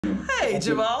Hey,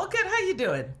 Jamal. Good. How you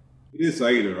doing? It is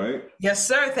Saidah, right? Yes,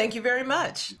 sir. Thank you very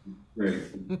much. Great.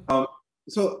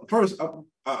 So first,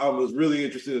 I was really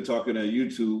interested in talking to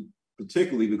YouTube,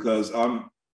 particularly because I'm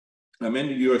in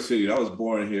New York City. I was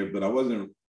born here, but I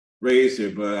wasn't raised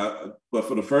here. But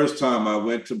for the first time, I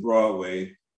went to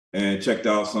Broadway and checked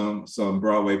out some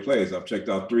Broadway plays. I've checked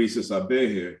out three since I've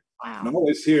been here, and I Wow.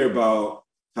 always hear about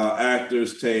how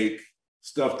actors take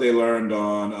stuff they learned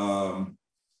on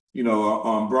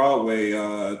Broadway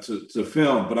to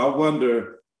film. But I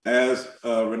wonder, as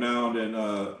renowned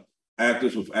and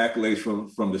actors with accolades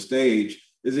from the stage,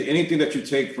 is there anything that you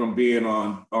take from being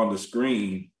on the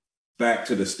screen back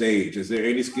to the stage? Is there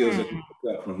any skills that you Hmm.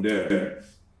 pick up from there?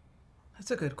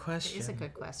 That's a good It is a question.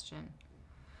 good question.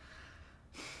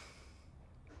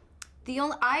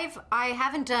 I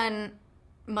haven't done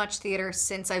much theater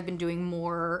since I've been doing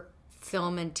more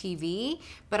film and TV,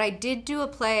 but I did do a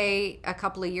play a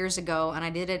couple of years ago, and I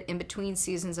did it in between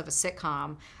seasons of a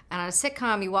sitcom. And on a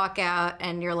sitcom, you walk out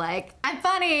and you're like, "I'm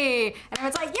funny," and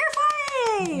everyone's like, "You're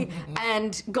funny."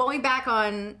 And going back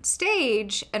on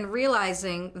stage and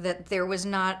realizing that there was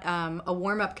not a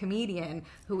warm-up comedian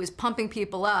who was pumping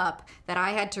people up, that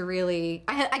I had to really,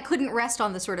 I couldn't rest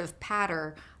on the sort of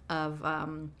patter of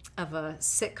a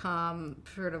sitcom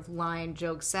sort of line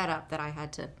joke setup, that I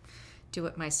had to do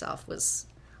it myself. Was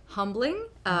humbling,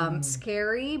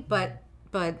 scary, but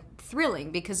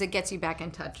thrilling, because it gets you back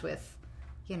in touch with,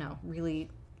 really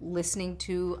listening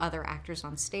to other actors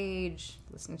on stage,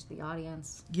 listening to the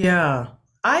audience. Yeah.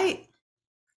 I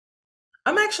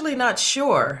I'm actually not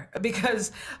sure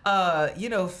because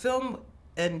film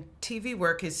and TV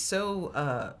work is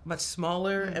so much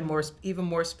smaller and more even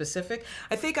more specific.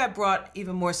 I think I brought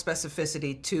even more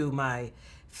specificity to my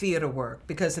theater work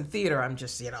because in theater I'm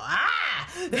just,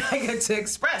 I get to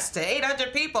express to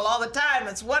 800 people all the time.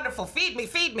 It's wonderful. Feed me,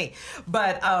 feed me.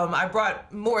 But I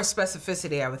brought more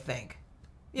specificity, I would think.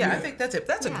 Yeah, I Yeah. think that's it.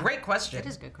 That's a Yeah, great that question.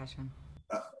 is a good question.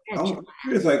 I'm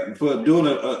curious, like for doing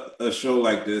a show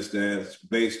like this that's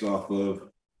based off of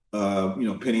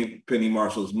Penny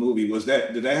Marshall's movie,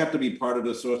 did that have to be part of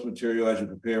the source material as you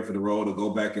prepare for the role to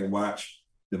go back and watch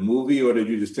the movie, or did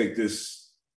you just take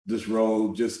this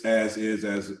role just as is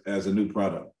as a new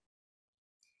product?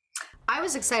 I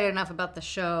was excited enough about the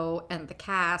show and the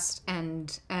cast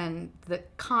and the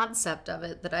concept of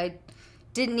it that I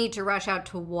didn't need to rush out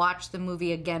to watch the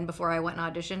movie again before I went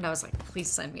and auditioned. I was like,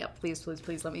 please sign me up, please, please,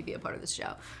 please, let me be a part of this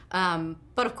show.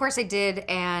 But of course I did,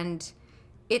 and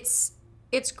it's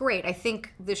it's great. I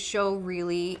think the show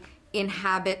really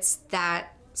inhabits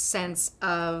that sense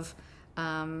of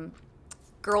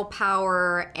girl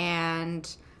power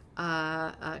and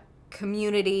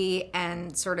community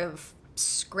and sort of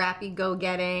scrappy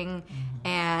go-getting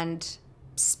and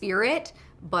spirit,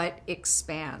 but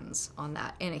expands on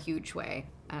that in a huge way.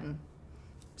 And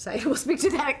so I will speak to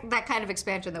that kind of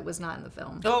expansion that was not in the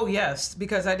film. Oh, yes,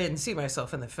 because I didn't see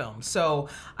myself in the film. So,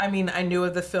 I mean, I knew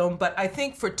of the film, but I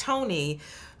think for Tony,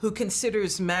 who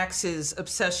considers Max's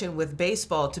obsession with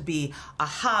baseball to be a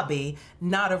hobby,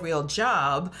 not a real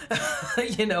job,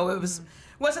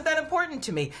 wasn't that important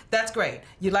to me. That's great.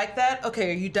 You like that? Okay,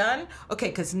 are you done? Okay,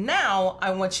 because now I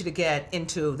want you to get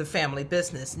into the family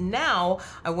business. Now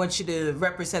I want you to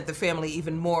represent the family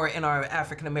even more in our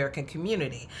African American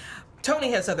community.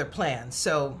 Tony has other plans,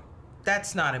 so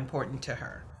that's not important to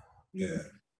her. Yeah.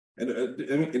 And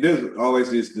I mean, there's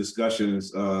always these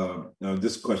discussions.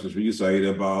 This question is for you, Saeed,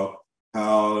 about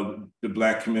how the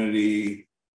Black community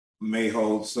may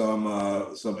hold some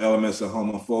elements of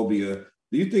homophobia.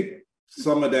 Do you think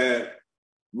some of that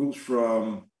roots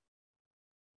from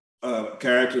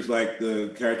characters like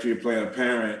the character you're playing, a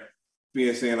parent,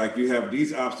 being saying like you have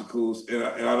these obstacles, and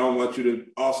I don't want you to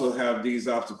also have these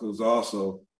obstacles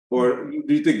also? Or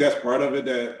do you think that's part of it,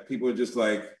 that people are just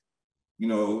like, you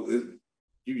know,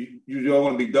 you don't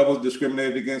want to be double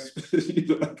discriminated against, or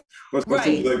something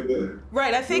Right. like that?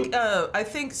 Right. You know? I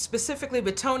think specifically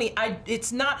with Tony,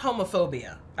 it's not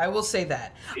homophobia. I will say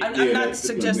that. I'm Yeah, not that's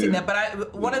different. suggesting Yeah. that,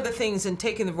 but one of the things in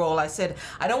taking the role, I said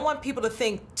I don't want people to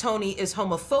think Tony is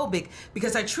homophobic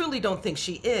because I truly don't think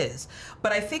she is.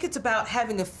 But I think it's about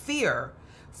having a fear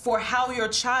for how your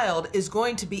child is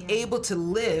going to be able to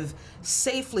live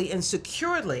safely and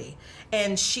securely.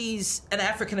 And she's an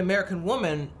African American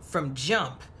woman from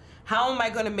jump. How am I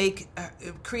going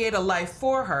to create a life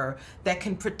for her that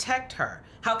can protect her?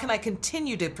 How can I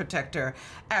continue to protect her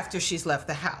after she's left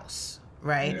the house?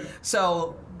 Right? Yeah.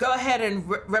 So go ahead and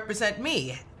represent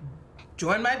me.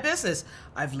 Join my business.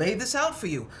 I've laid this out for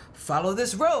you. Follow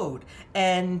this road.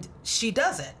 And she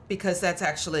does it because that's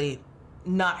actually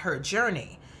not her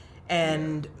journey.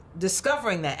 And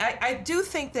discovering that. I do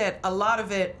think that a lot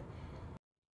of it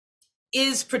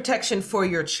is protection for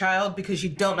your child because you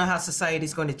don't know how society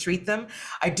is going to treat them.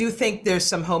 I do think there's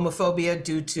some homophobia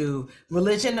due to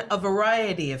religion, a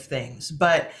variety of things.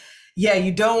 But yeah,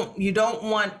 you don't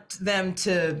want them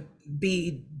to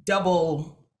be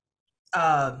doubly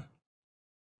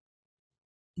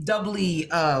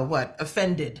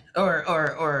offended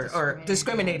or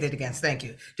discriminated against. Thank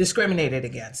you. Discriminated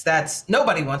against. That's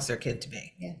nobody wants their kid to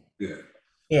be.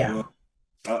 Yeah. Well,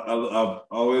 I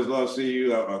always love seeing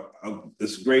you.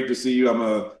 It's great to see you.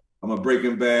 I'm a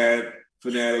Breaking Bad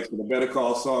fanatic for the Better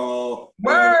Call Saul.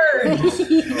 Word.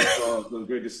 So it's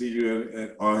great to see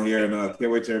you on here, and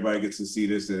can't wait till everybody gets to see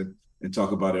this and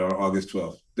talk about it on August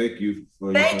 12th. Thank you.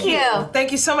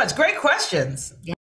 Thank you so much. Great questions.